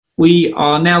We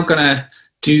are now going to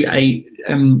do a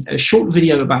short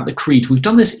video about the Creed. We've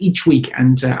done this each week,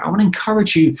 and I want to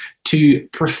encourage you to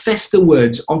profess the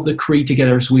words of the Creed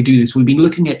together as we do this. We've been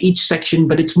looking at each section,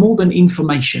 but it's more than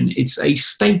information. It's a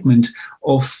statement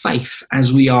of faith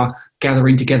as we are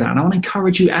gathering together. And I want to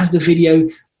encourage you, as the video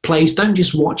plays, don't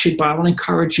just watch it, but I want to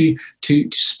encourage you to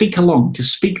speak along, to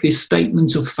speak these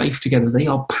statements of faith together. They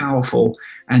are powerful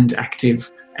and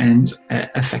active and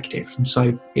effective.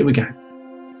 So here we go.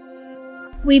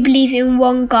 We believe in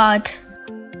one God,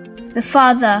 the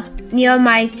Father, the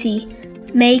Almighty,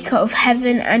 maker of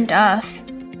heaven and earth,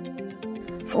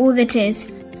 for all that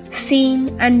is,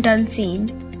 seen and unseen.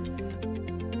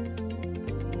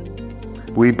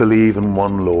 We believe in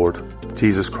one Lord,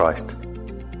 Jesus Christ,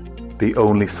 the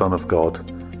only Son of God,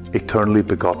 eternally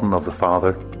begotten of the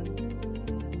Father,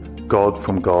 God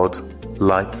from God,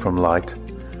 light from light,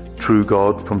 true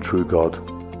God from true God,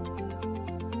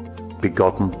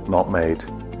 begotten, not made,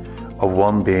 of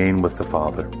one being with the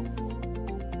Father.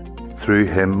 Through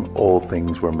him all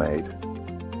things were made.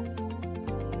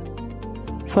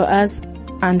 For us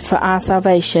and for our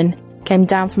salvation came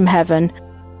down from heaven,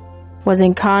 was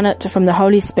incarnate from the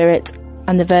Holy Spirit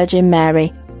and the Virgin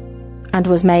Mary, and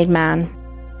was made man.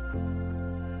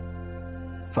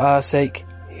 For our sake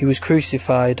he was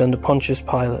crucified under Pontius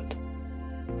Pilate.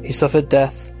 He suffered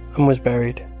death and was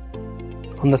buried.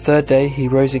 On the third day he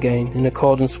rose again in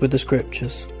accordance with the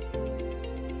Scriptures.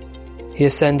 He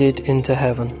ascended into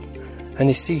heaven and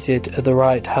is seated at the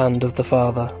right hand of the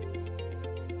Father.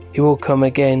 He will come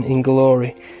again in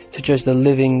glory to judge the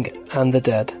living and the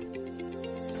dead,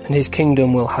 and his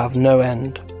kingdom will have no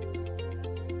end.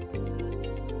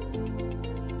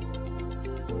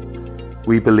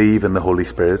 We believe in the Holy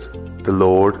Spirit, the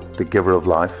Lord, the giver of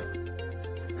life,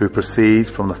 who proceeds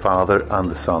from the Father and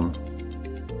the Son.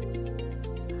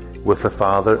 With the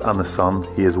Father and the Son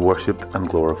he is worshipped and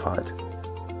glorified.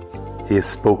 He has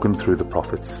spoken through the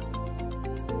prophets.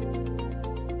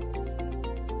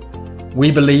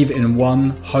 We believe in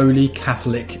one holy,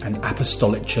 Catholic and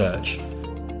Apostolic Church.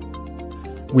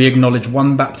 We acknowledge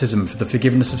one baptism for the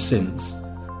forgiveness of sins.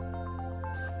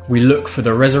 We look for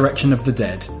the resurrection of the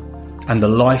dead and the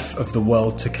life of the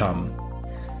world to come.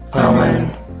 Amen.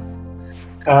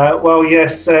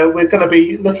 We're going to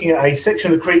be looking at a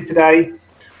section of the Creed today.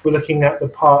 We're looking at the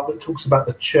part that talks about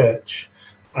the church.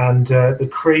 And the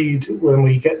Creed, when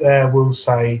we get there, will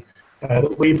say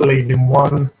that we believe in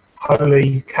one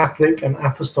holy, Catholic and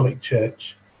Apostolic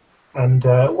Church. And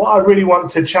what I really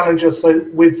want to challenge us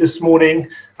with this morning,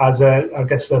 as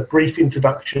a brief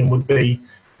introduction, would be,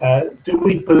 do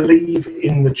we believe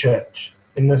in the church?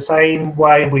 In the same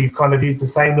way, we've kind of used the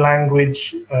same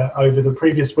language over the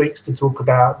previous weeks to talk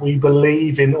about, we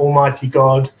believe in Almighty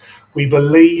God, we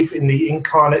believe in the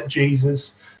incarnate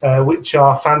Jesus, which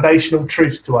are foundational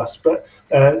truths to us. But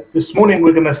this morning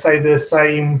we're going to say the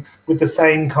same, with the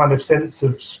same kind of sense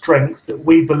of strength, that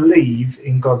we believe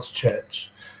in God's church.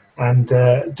 And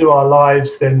do our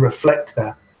lives then reflect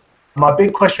that? My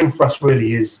big question for us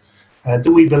really is,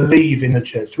 do we believe in the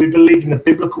church? Do we believe in the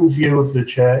biblical view of the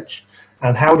church?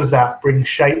 And how does that bring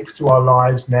shape to our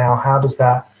lives now? How does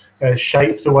that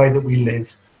shape the way that we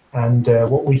live and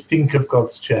what we think of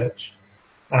God's church?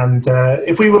 And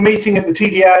if we were meeting at the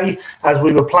TDA, as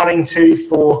we were planning to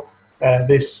for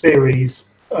this series,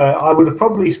 I would have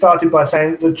probably started by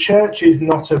saying the church is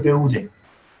not a building.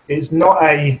 It's not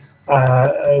a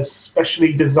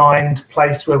specially designed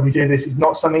place where we do this. It's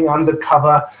not something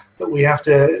undercover that we have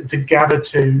to gather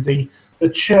to. The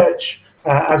church,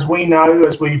 as we know,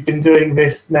 as we've been doing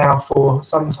this now for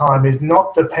some time, is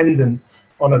not dependent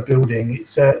on a building.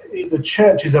 The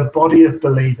church is a body of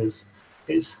believers.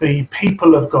 It's the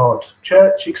people of God.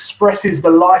 Church expresses the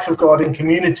life of God in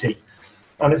community,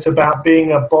 and it's about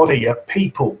being a body, a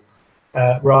people,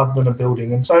 rather than a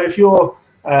building. And so if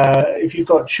you've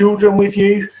got children with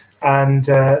you and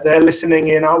they're listening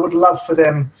in, I would love for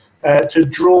them to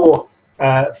draw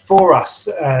for us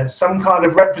some kind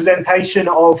of representation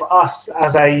of us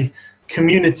as a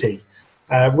community,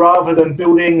 rather than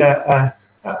building a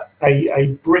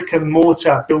brick and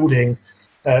mortar building.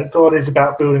 God is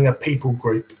about building a people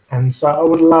group. And so I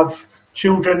would love,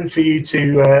 children, for you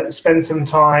to spend some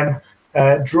time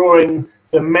drawing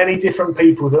the many different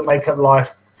people that make up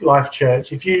Life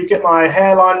Church. If you get my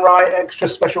hairline right, extra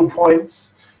special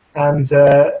points. And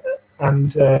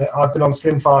I've been on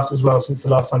Slim Fast as well since the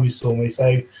last time you saw me.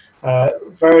 So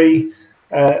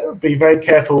be very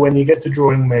careful when you get to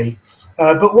drawing me.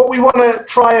 But what we want to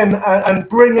try and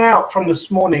bring out from this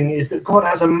morning is that God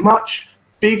has a much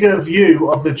bigger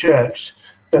view of the church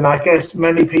than I guess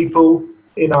many people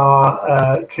in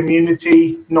our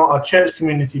community, not our church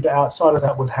community, but outside of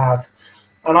that would have.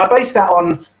 And I based that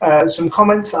on some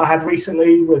comments that I had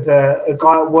recently with a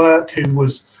guy at work who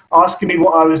was asking me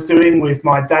what I was doing with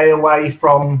my day away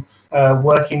from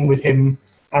working with him.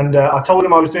 And I told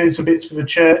him I was doing some bits for the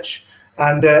church.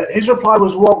 And his reply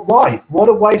was, "What? Why? What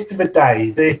a waste of a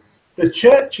day. The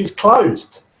church is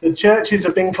closed. The churches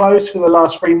have been closed for the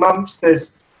last 3 months.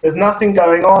 There's nothing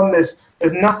going on. There's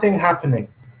nothing happening."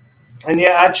 And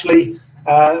yet, actually,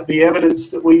 the evidence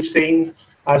that we've seen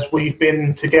as we've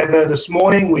been together this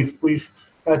morning, we've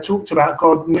talked about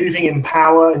God moving in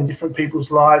power in different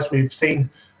people's lives. We've seen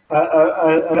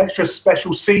an extra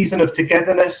special season of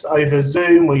togetherness over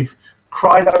Zoom. We've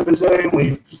cried over Zoom.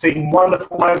 We've seen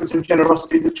wonderful moments of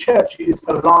generosity. The church is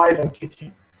alive and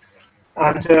kicking.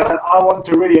 And I want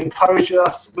to really encourage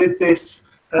us with this.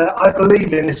 I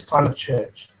believe in this kind of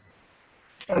church.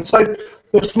 And so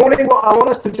this morning, what I want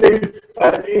us to do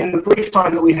in the brief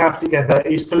time that we have together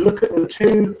is to look at the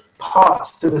two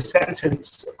parts to the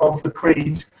sentence of the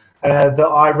creed that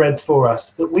I read for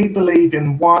us, that we believe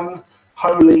in one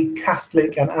holy,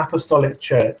 Catholic and apostolic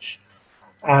church.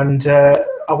 And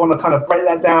I want to kind of break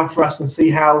that down for us and see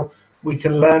how we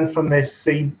can learn from this,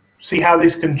 see how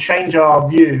this can change our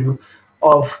view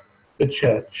of the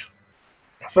church.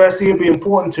 Firstly, it'll be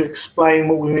important to explain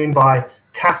what we mean by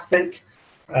Catholic.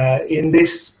 In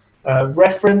this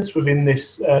reference within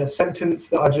this sentence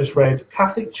that I just read,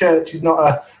 Catholic Church is not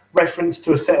a reference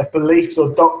to a set of beliefs or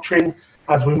doctrine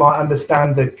as we might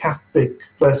understand the Catholic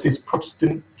versus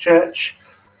Protestant church.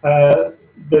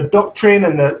 The doctrine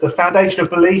and the foundation of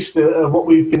beliefs are what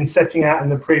we've been setting out in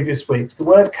the previous weeks. The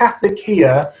word Catholic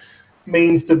here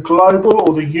means the global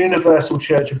or the universal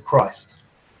Church of Christ.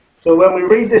 So when we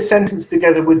read this sentence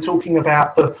together, we're talking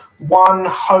about the one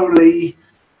holy,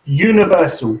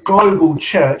 universal, global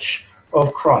Church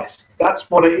of Christ. That's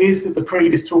what it is that the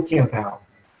Creed is talking about.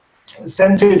 It's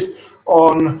centered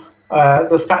on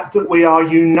the fact that we are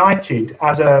united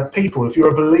as a people. If you're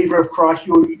a believer of Christ,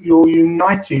 you're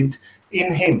united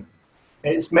in him.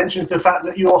 It mentions the fact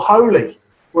that you're holy.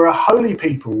 We're a holy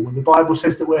people. The Bible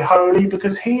says that we're holy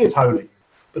because he is holy,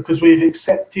 because we've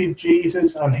accepted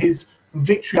Jesus and his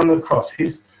victory on the cross.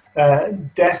 His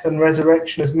death and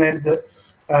resurrection has meant that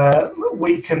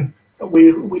we can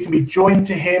be joined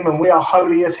to him, and we are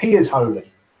holy as he is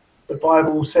holy. The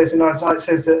Bible says in Isaiah, it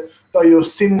says that though your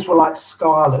sins were like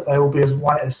scarlet, they will be as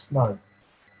white as snow.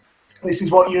 This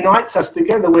is what unites us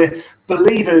together. We're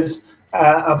believers,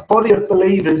 a body of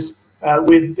believers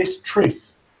with this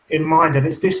truth in mind, and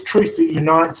it's this truth that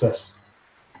unites us.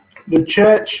 The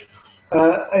church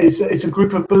is a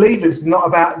group of believers, not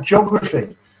about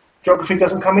geography. Geography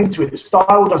doesn't come into it.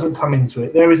 Style doesn't come into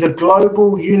it. There is a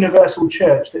global, universal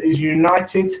church that is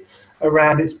united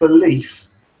around its belief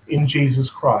in Jesus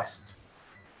Christ.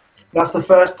 That's the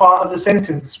first part of the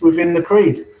sentence within the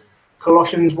creed.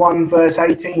 Colossians 1 verse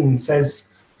 18 says,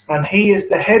 "And he is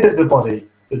the head of the body,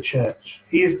 the church.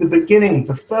 He is the beginning,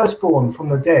 the firstborn from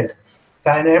the dead,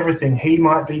 that in everything he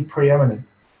might be preeminent."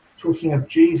 Talking of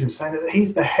Jesus, saying that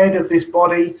he's the head of this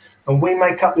body, and we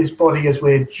make up this body as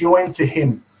we're joined to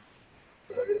him.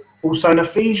 Also in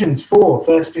Ephesians 4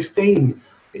 verse 15,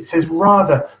 it says,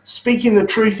 "Rather, speaking the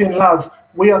truth in love,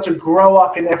 we are to grow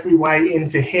up in every way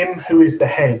into him who is the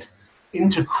head,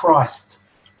 into Christ,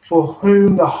 for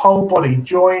whom the whole body,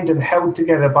 joined and held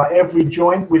together by every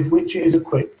joint with which it is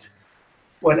equipped,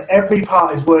 when every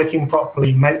part is working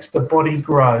properly, makes the body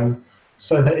grow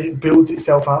so that it builds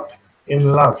itself up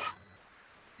in love."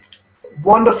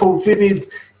 Wonderful, vivid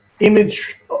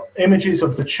images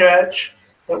of the church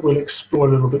that we'll explore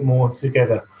a little bit more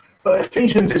together. But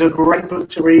Ephesians is a great book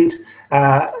to read.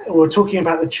 We're talking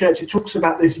about the church. It talks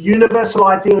about this universal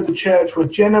idea of the church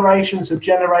with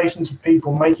generations of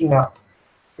people making up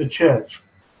the church.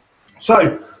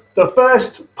 So the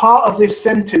first part of this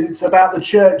sentence about the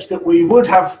church that we would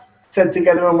have said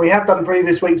together, and we have done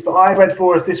previous weeks, but I read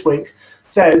for us this week,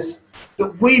 says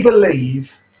that we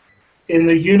believe in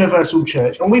the universal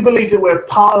church. And we believe that we're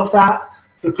part of that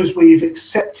because we've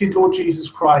accepted Lord Jesus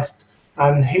Christ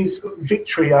and his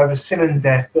victory over sin and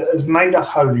death that has made us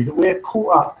holy, that we're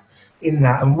caught up in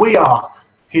that, and we are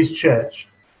his church.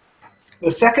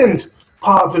 The second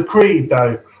part of the creed,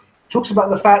 though, talks about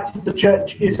the fact that the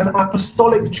church is an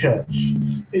apostolic church.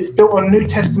 It's built on New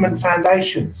Testament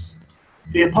foundations.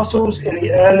 The apostles in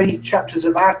the early chapters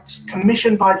of Acts,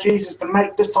 commissioned by Jesus to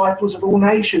make disciples of all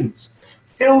nations,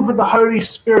 filled with the Holy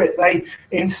Spirit, they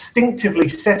instinctively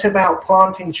set about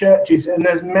planting churches in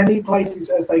as many places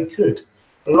as they could,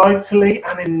 locally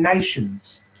and in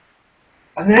nations.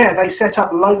 And there they set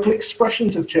up local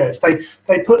expressions of church.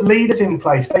 They put leaders in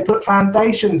place. They put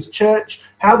foundations, church.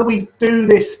 How do we do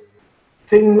this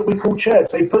thing that we call church?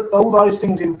 They put all those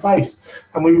things in place.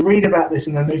 And we read about this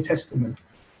in the New Testament.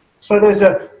 So there's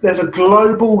a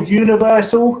global,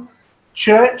 universal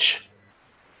church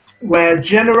where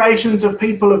generations of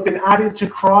people have been added to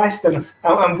Christ, and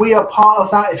we are part of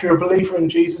that if you're a believer in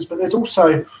Jesus. But there's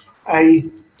also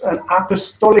an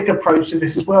apostolic approach to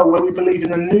this as well, where we believe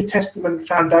in the New Testament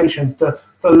foundations, the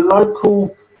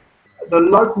local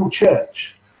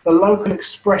church, the local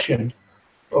expression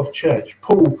of church.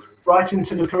 Paul, writing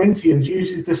to the Corinthians,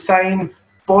 uses the same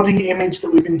body image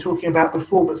that we've been talking about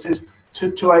before, but says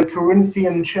to a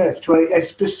Corinthian church, to a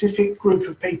specific group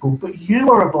of people, but you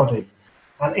are a body,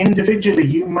 and individually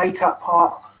you make up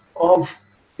part of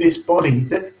this body,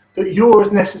 that you're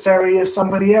as necessary as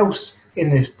somebody else in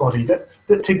this body, that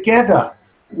together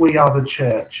we are the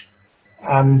church.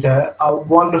 And a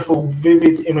wonderful,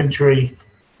 vivid imagery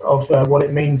of what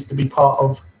it means to be part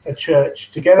of a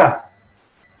church together.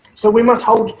 So we must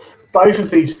hold both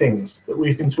of these things that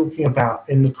we've been talking about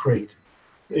in the Creed.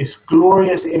 This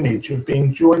glorious image of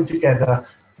being joined together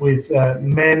with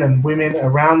men and women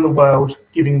around the world,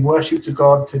 giving worship to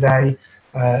God today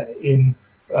in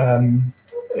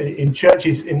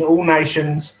churches in all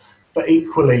nations, but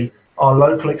equally our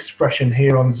local expression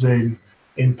here on Zoom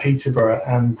in Peterborough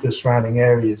and the surrounding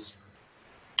areas.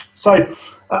 So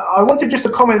I wanted just to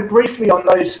comment briefly on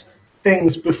those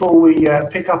things before we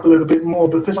pick up a little bit more,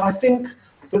 because I think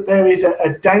that there is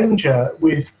a danger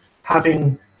with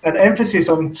having an emphasis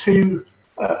on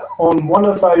one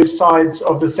of those sides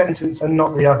of the sentence and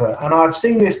not the other. And I've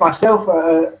seen this myself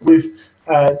with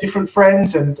different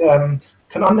friends, and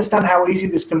can understand how easy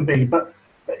this can be. But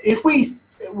if we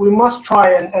must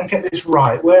try and get this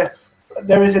right, where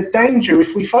there is a danger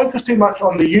if we focus too much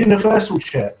on the universal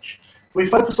church. We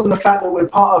focus on the fact that we're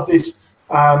part of this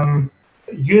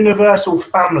universal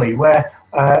family, where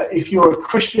if you're a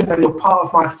Christian, then you're part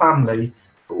of my family,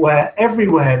 where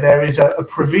everywhere there is a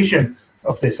provision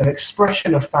of this, an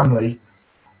expression of family.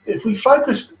 If we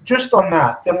focus just on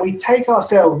that, then we take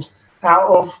ourselves out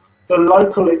of the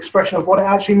local expression of what it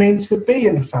actually means to be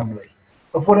in family,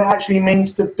 of what it actually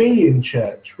means to be in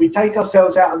church. We take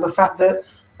ourselves out of the fact that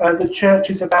the church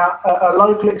is about a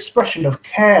local expression of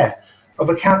care, of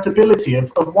accountability,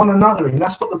 of one another, and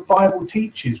that's what the Bible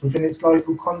teaches within its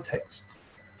local context.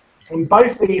 And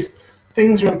both these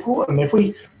things are important. If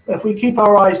we keep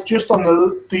our eyes just on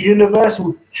the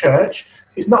universal church,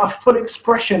 it's not a full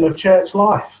expression of church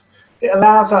life. It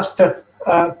allows us to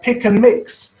pick and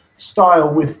mix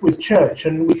style with church,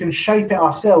 and we can shape it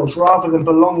ourselves rather than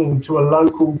belonging to a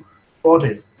local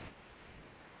body.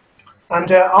 And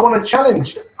I want to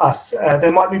challenge us.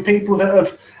 There might be people that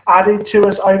have added to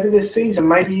us over this season.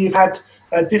 Maybe you've had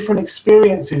different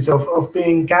experiences of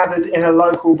being gathered in a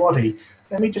local body.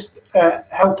 Let me just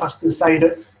help us to say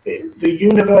that the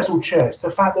universal church,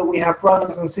 the fact that we have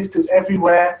brothers and sisters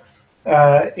everywhere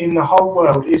in the whole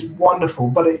world, is wonderful,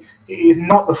 but it is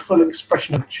not the full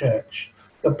expression of church.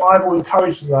 The Bible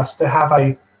encourages us to have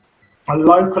a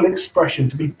local expression,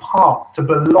 to be part, to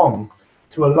belong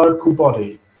to a local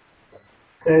body.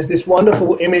 There's this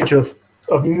wonderful image of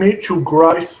mutual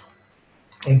growth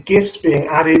and gifts being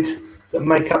added that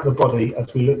make up the body,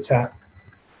 as we looked at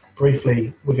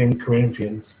briefly within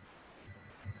Corinthians.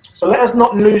 So let us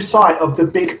not lose sight of the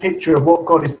big picture of what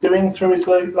God is doing through his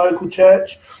local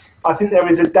church. I think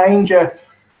there is a danger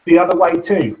the other way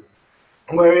too,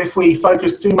 where if we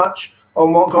focus too much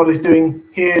on what God is doing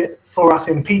here for us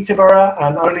in Peterborough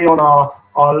and only on our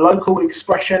local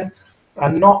expression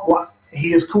and not what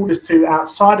he has called us to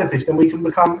outside of this, then we can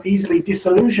become easily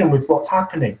disillusioned with what's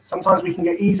happening. Sometimes we can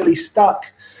get easily stuck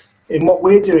in what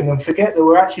we're doing and forget that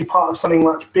we're actually part of something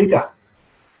much bigger,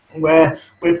 where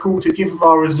we're called to give of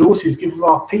our resources, give of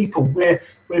our people.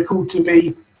 We're called to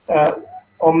be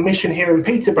on mission here in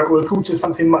Peterborough. We're called to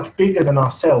something much bigger than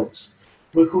ourselves.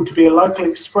 We're called to be a local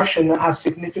expression that has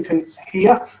significance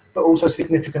here, but also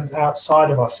significance outside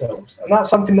of ourselves. And that's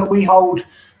something that we hold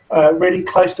really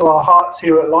close to our hearts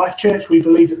here at Life Church. We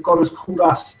believe that God has called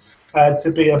us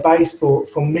to be a base for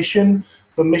mission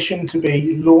to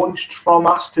be launched from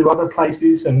us to other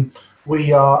places, and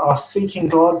we are seeking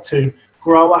God to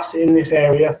grow us in this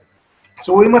area.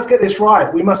 So we must get this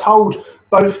right. We must hold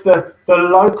both the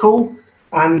local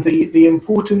and the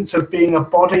importance of being a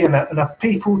body and a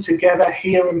people together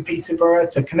here in Peterborough,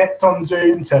 to connect on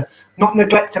Zoom, to not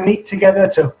neglect to meet together,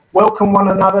 to welcome one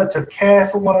another, to care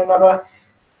for one another,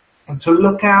 and to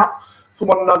look out for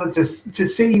one another, to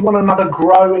see one another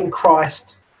grow in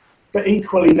Christ, but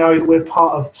equally know that we're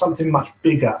part of something much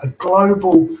bigger, a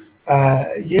global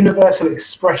universal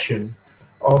expression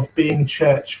of being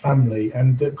church family,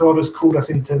 and that God has caught us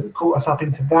up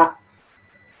into that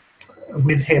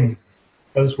with him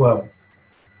as well.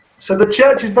 So the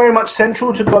church is very much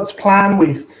central to God's plan.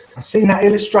 We've seen that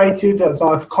illustrated, as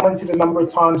I've commented a number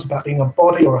of times, about being a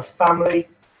body or a family.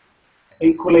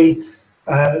 Equally,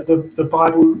 the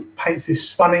Bible paints this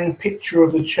stunning picture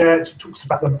of the church. It talks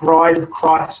about the bride of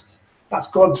Christ. That's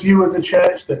God's view of the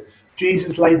church, that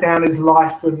Jesus laid down his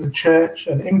life for the church,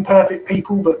 an imperfect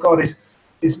people, but God is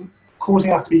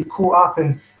causing us to be caught up,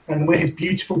 and we're his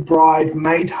beautiful bride,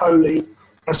 made holy,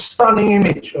 a stunning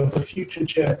image of the future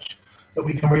church that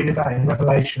we can read about in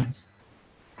Revelations.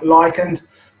 Likened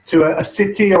to a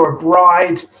city or a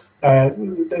bride,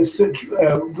 there's such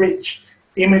rich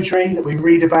imagery that we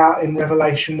read about in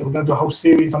Revelation. We're going to do a whole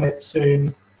series on it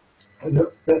soon.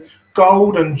 The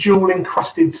gold and jewel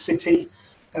encrusted city.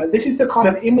 This is the kind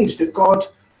of image that God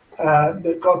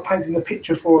paints in the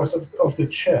picture for us of the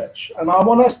church. And I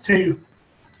want us to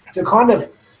kind of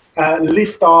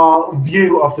lift our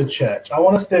view of the church. I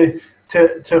want us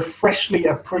to freshly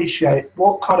appreciate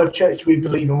what kind of church we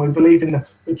believe in. We believe in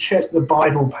the church the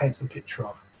Bible paints a picture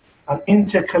of. An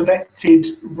interconnected,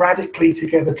 radically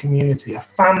together community, a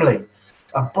family,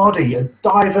 a body, a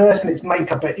diverse in its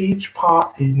makeup, but each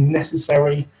part is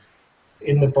necessary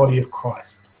in the body of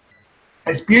Christ.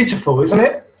 It's beautiful, isn't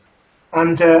it?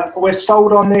 And we're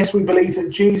sold on this. We believe that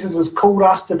Jesus has called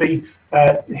us to be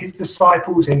his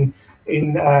disciples in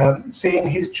seeing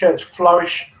his church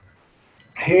flourish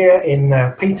here in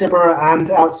Peterborough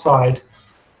and outside.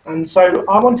 And so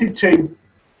I wanted to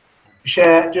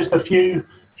share just a few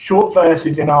short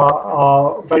verses in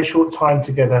our very short time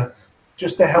together,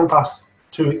 just to help us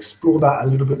to explore that a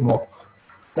little bit more.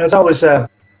 As I was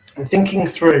thinking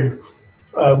through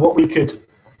what we could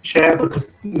share,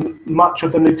 because much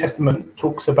of the New Testament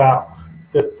talks about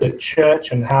the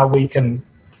church and how we can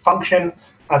function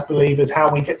as believers,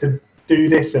 how we get to do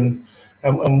this, and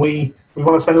we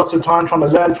want to spend lots of time trying to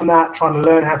learn from that, trying to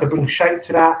learn how to bring shape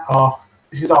to that.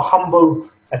 This is our humble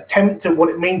attempt at what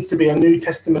it means to be a New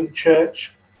Testament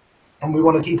church, and we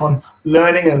want to keep on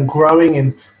learning and growing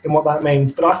in what that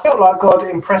means. But I felt like God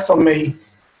impressed on me,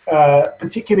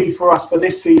 particularly for us for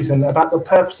this season, about the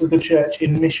purpose of the church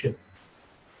in mission.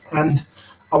 And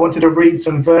I wanted to read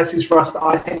some verses for us that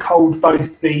I think hold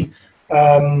both the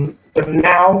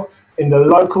now in the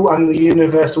local and the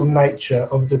universal nature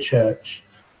of the church.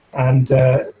 And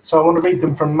so I want to read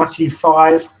them from Matthew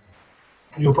 5.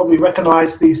 You'll probably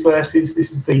recognize these verses.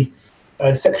 This is the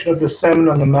section of the Sermon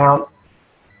on the Mount,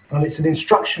 and it's an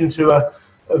instruction to a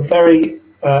very,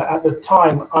 at the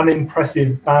time,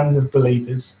 unimpressive band of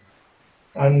believers.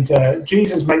 And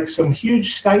Jesus makes some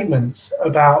huge statements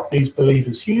about these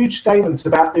believers, huge statements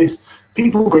about this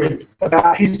people group,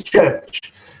 about his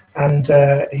church. And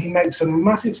he makes some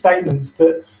massive statements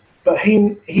but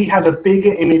he has a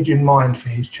bigger image in mind for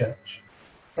his church.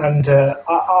 And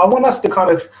I want us to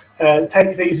kind of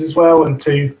take these as well, and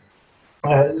to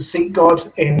seek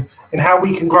God in how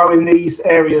we can grow in these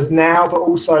areas now, but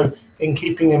also in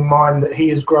keeping in mind that he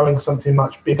is growing something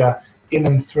much bigger in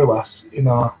and through us in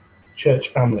our church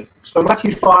family. So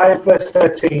Matthew 5 verse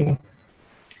 13,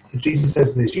 Jesus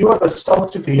says this: "You are the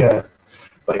salt of the earth,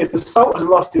 but if the salt has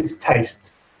lost its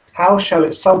taste, how shall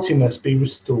its saltiness be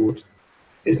restored?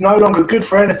 It's no longer good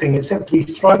for anything except to be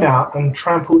thrown out and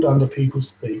trampled under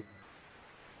people's feet.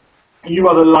 You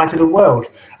are the light of the world,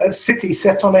 a city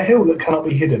set on a hill that cannot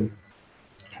be hidden.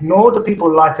 Nor do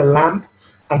people light a lamp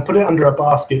and put it under a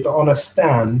basket, but on a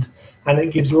stand, and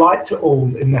it gives light to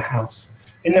all in the house.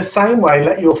 In the same way,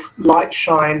 let your light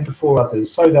shine before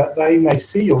others, so that they may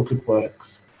see your good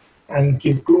works and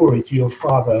give glory to your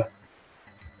Father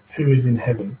who is in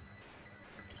heaven."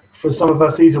 For some of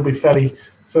us, these will be fairly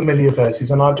familiar verses,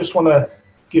 and I just want to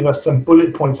give us some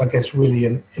bullet points, I guess, really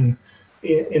in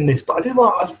this. But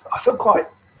I feel quite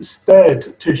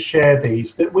stirred to share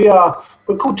these, that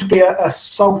we're called to be a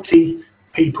salty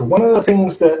people. One of the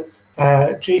things that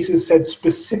Jesus said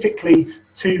specifically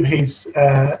to his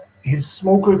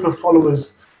small group of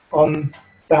followers on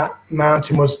that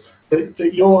mountain was that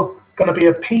you're going to be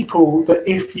a people that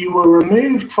if you were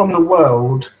removed from the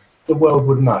world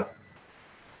would know.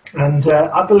 And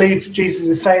I believe Jesus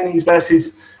is saying these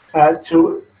verses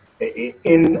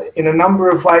in a number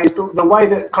of ways, but the way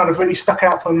that kind of really stuck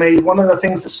out for me, one of the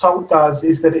things that salt does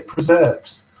is that it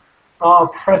preserves. Our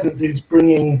presence is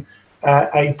bringing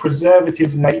a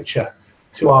preservative nature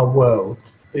to our world.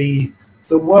 The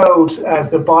world, as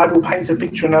the Bible paints a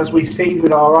picture, and as we see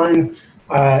with our own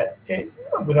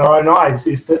eyes,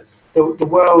 is that the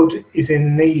world is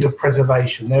in need of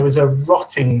preservation. There is a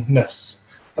rottingness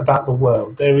about the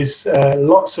world. There is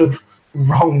lots of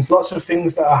wrongs, lots of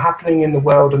things that are happening in the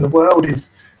world, and the world is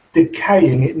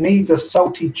decaying. It needs a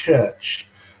salty church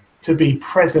to be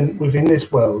present within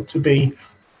this world, to be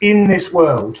in this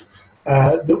world,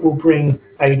 that will bring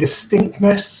a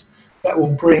distinctness, that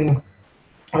will bring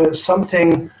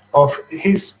something of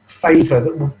his favour,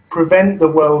 that will prevent the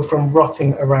world from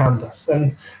rotting around us.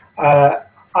 And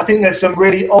I think there's some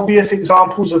really obvious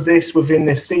examples of this within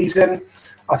this season.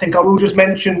 I think I will just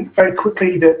mention very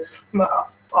quickly that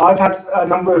I've had a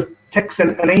number of texts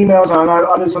and emails, and I know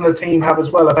others on the team have as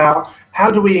well, about how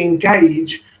do we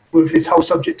engage with this whole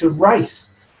subject of race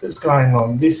that's going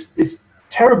on, this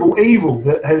terrible evil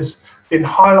that has been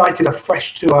highlighted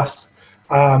afresh to us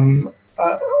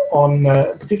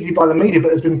particularly by the media,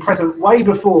 but has been present way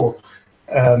before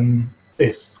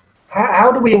this.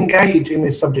 How do we engage in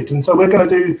this subject? And so we're going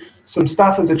to do some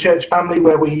stuff as a church family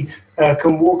where we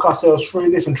can walk ourselves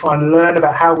through this and try and learn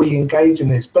about how we engage in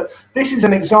this. But this is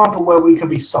an example where we can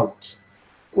be salt,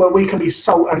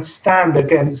 and stand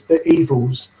against the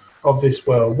evils of this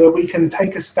world, where we can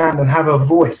take a stand and have a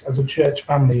voice as a church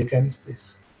family against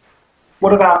this.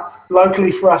 What about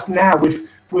locally for us now,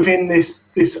 within this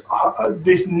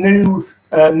new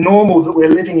normal that we're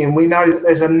living in? We know that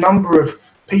there's a number of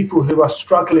people who are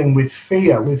struggling with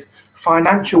fear, with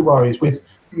financial worries, with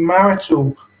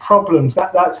marital problems.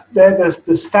 They're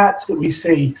the stats that we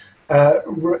see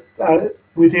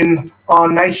within our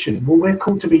nation. Well, we're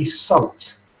called to be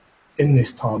salt in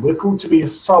this time. We're called to be a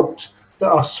salt that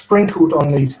are sprinkled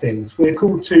on these things. We're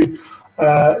called to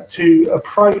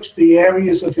approach the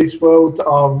areas of this world that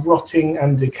are rotting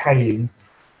and decaying.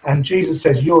 And Jesus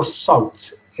says, "You're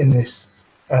salt in this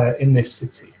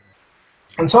city."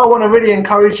 And so I want to really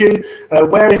encourage you.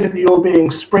 Where is it that you're being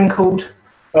sprinkled?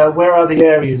 Where are the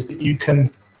areas that you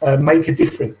can make a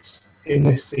difference in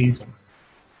this season?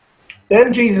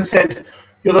 Then Jesus said,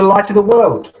 "You're the light of the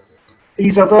world."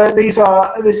 This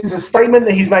is a statement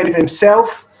that he's made of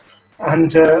himself,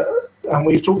 and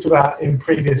we've talked about in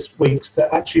previous weeks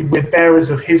that actually we're bearers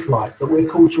of his light, that we're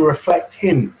called to reflect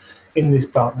him in this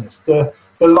darkness.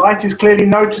 The light is clearly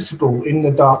noticeable in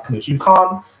the darkness. You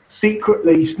can't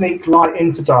secretly sneak light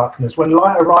into darkness. When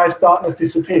light arrives, darkness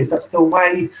disappears. That's the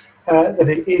way that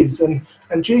it is. And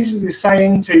Jesus is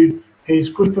saying to his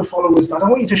group of followers, I don't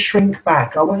want you to shrink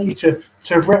back. I want you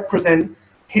to represent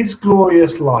his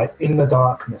glorious light in the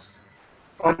darkness.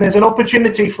 And there's an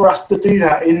opportunity for us to do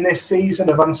that in this season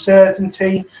of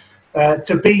uncertainty,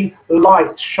 to be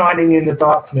light shining in the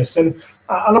darkness. And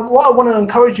what I want to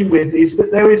encourage you with is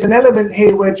that there is an element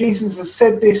here where Jesus has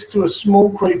said this to a small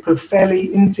group of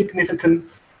fairly insignificant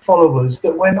followers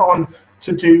that went on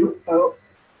to do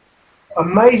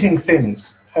amazing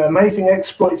things, amazing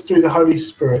exploits through the Holy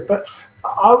Spirit. But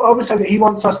I would say that he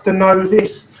wants us to know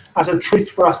this as a truth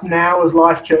for us now as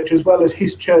Life Church, as well as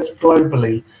his church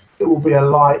globally, that will be a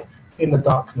light in the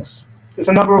darkness. There's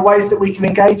a number of ways that we can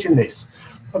engage in this.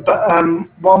 But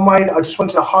one way that I just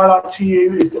wanted to highlight to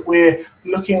you is that we're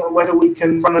looking at whether we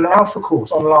can run an alpha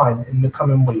course online in the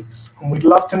coming weeks. And we'd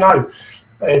love to know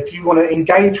if you want to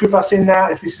engage with us in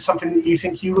that, if this is something that you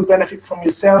think you would benefit from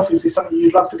yourself, is this something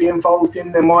you'd love to be involved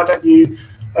in, then why don't you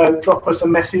drop us a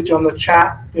message on the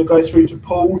chat. You'll go through to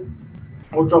Paul,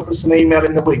 or drop us an email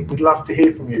in the week. We'd love to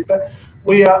hear from you. But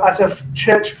we are, as a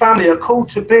church family, are called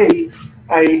to be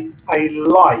a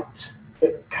light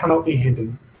that cannot be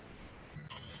hidden.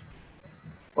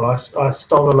 Well, I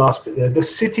stole the last bit there. The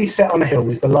city set on a hill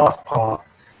is the last part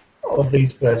of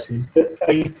these verses.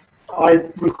 I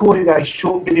recorded a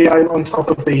short video on top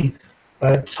of the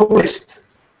tallest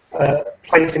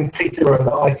place in Peterborough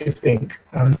that I could think.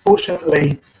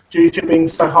 Unfortunately, due to being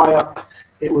so high up,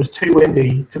 it was too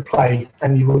windy to play,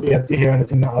 and you wouldn't be able to hear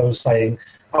anything that I was saying.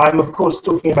 I'm, of course,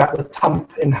 talking about the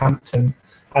Tump in Hampton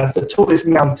as the tallest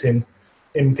mountain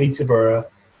in Peterborough.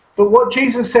 But what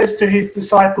Jesus says to his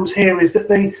disciples here is that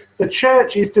the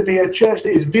church is to be a church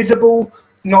that is visible,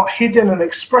 not hidden, an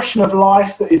expression of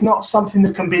life that is not something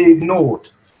that can be ignored.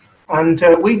 And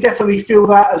we definitely feel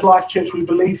that as Life Church. We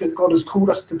believe that God has called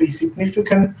us to be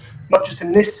significant, not just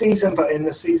in this season, but in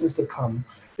the seasons to come.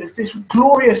 There's this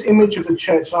glorious image of the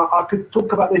church. I could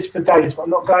talk about this for days, but I'm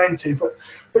not going to.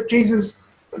 But Jesus,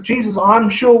 I'm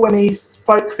sure when he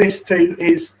spoke this to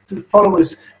his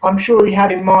followers, I'm sure he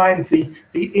had in mind the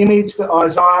image that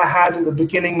Isaiah had at the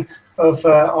beginning of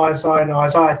Isaiah, in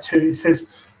Isaiah 2.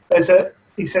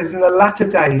 He says, in the latter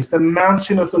days, the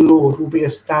mountain of the Lord will be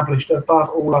established above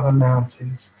all other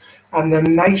mountains, and the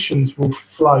nations will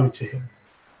flow to him.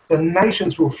 The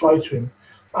nations will flow to him.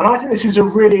 And I think this is a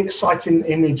really exciting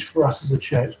image for us as a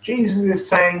church. Jesus is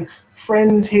saying,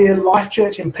 friends here, Life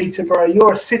Church in Peterborough,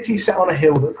 you're a city set on a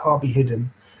hill that can't be hidden.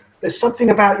 There's something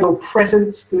about your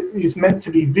presence that is meant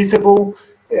to be visible,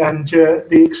 and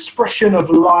the expression of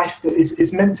life that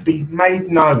is meant to be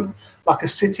made known, like a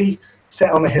city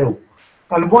set on a hill.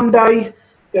 And one day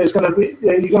you're going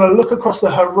to look across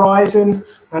the horizon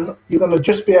and you're going to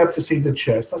just be able to see the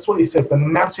church. That's what he says. The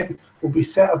mountain will be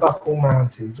set above all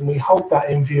mountains, and we hold that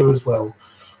in view as well.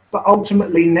 But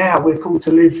ultimately now we're called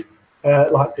to live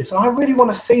like this. And I really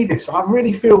want to see this. I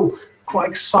really feel quite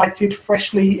excited,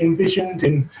 freshly envisioned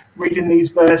in reading these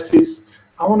verses.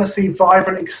 I want to see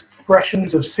vibrant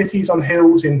expressions of cities on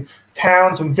hills in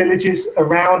towns and villages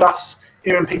around us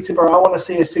here in Peterborough. I want to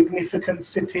see a significant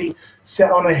city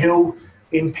set on a hill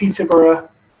in Peterborough.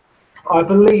 I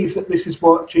believe that this is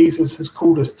what Jesus has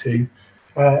called us to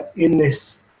in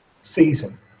this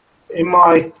season. In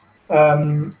my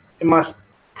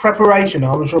preparation,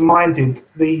 I was reminded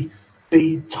the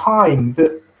time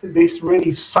that this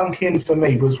really sunk in for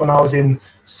me was when I was in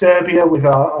Serbia with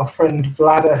our friend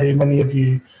Vlada, who many of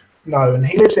you know, and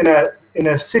he lives in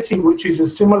a city which is a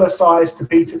similar size to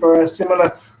Peterborough,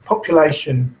 similar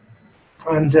population,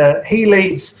 and he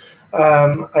leads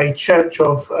a church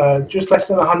of just less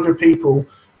than 100 people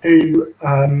who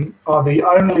are the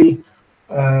only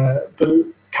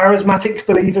charismatic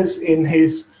believers in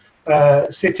his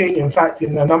city, in fact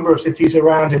in a number of cities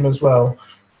around him as well.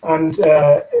 And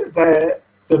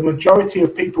the majority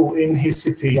of people in his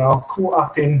city are caught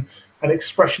up in an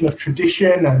expression of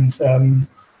tradition and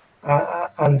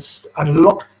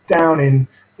locked down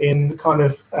in kind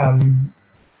of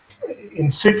in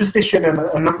superstition in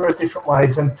a number of different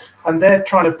ways, and they're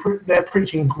they're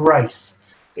preaching grace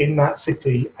in that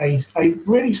city. A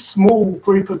really small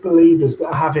group of believers that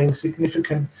are having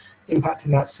significant impact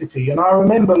in that city. And I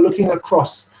remember looking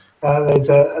across.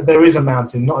 There is a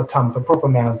mountain, not a tump, a proper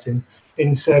mountain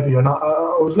in Serbia, and I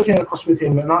was looking across with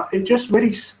him, and it just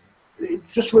really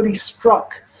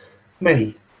struck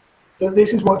me that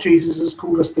this is what Jesus has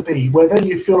called us to be. Whether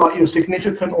you feel like you're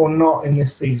significant or not in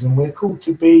this season, we're called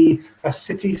to be a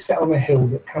city set on a hill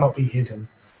that cannot be hidden,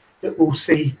 that will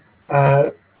see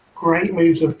great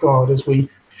moves of God as we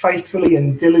faithfully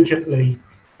and diligently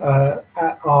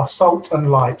are salt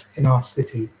and light in our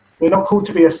city. We're not called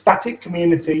to be a static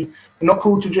community. We're not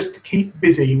called to just keep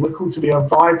busy. We're called to be a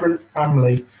vibrant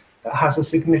family that has a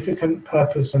significant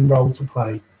purpose and role to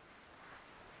play.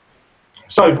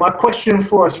 So my question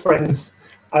for us, friends,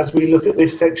 as we look at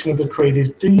this section of the Creed is,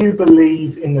 do you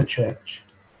believe in the church?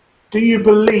 Do you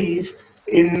believe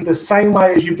in the same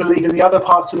way as you believe in the other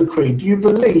parts of the Creed? Do you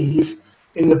believe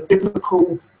in the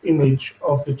biblical image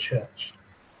of the church?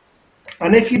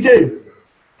 And if you do,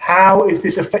 how is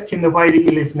this affecting the way that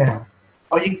you live now?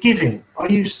 Are you giving? Are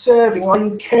you serving? Are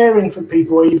you caring for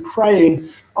people? Are you praying?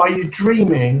 Are you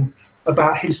dreaming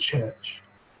about his church?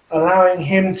 Allowing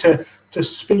him to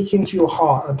speak into your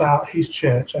heart about his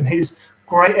church and his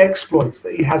great exploits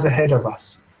that he has ahead of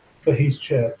us for his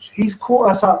church. He's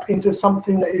caught us up into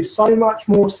something that is so much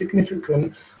more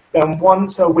significant than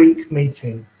once a week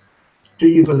meeting. Do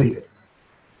you believe it?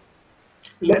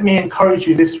 Let me encourage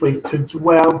you this week to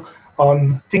dwell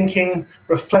on thinking,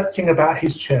 reflecting about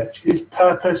his church, his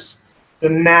purpose, the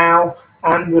now,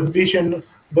 and the vision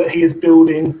that he is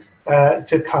building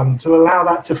to come, to allow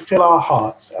that to fill our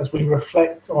hearts as we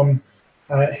reflect on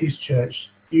his church.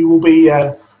 You will be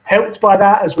helped by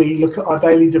that as we look at our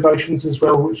daily devotions as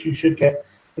well, which you should get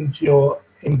into your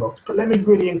inbox. But let me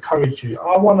really encourage you.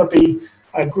 I want to be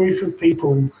a group of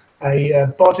people,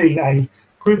 a body, a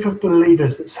group of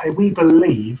believers that say we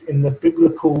believe in the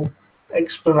biblical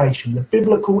explanation, the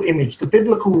biblical image, the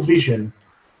biblical vision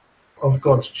of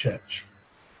God's church.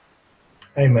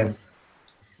 Amen.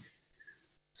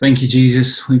 Thank you,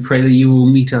 Jesus. We pray that you will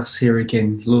meet us here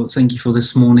again. Lord, thank you for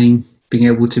this morning, being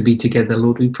able to be together.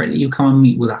 Lord, we pray that you come and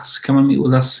meet with us. Come and meet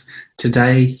with us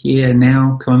today, here,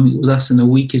 now. Come and meet with us in the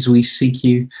week as we seek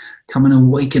you. Come and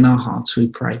awaken our hearts, we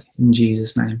pray. In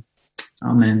Jesus' name.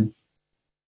 Amen.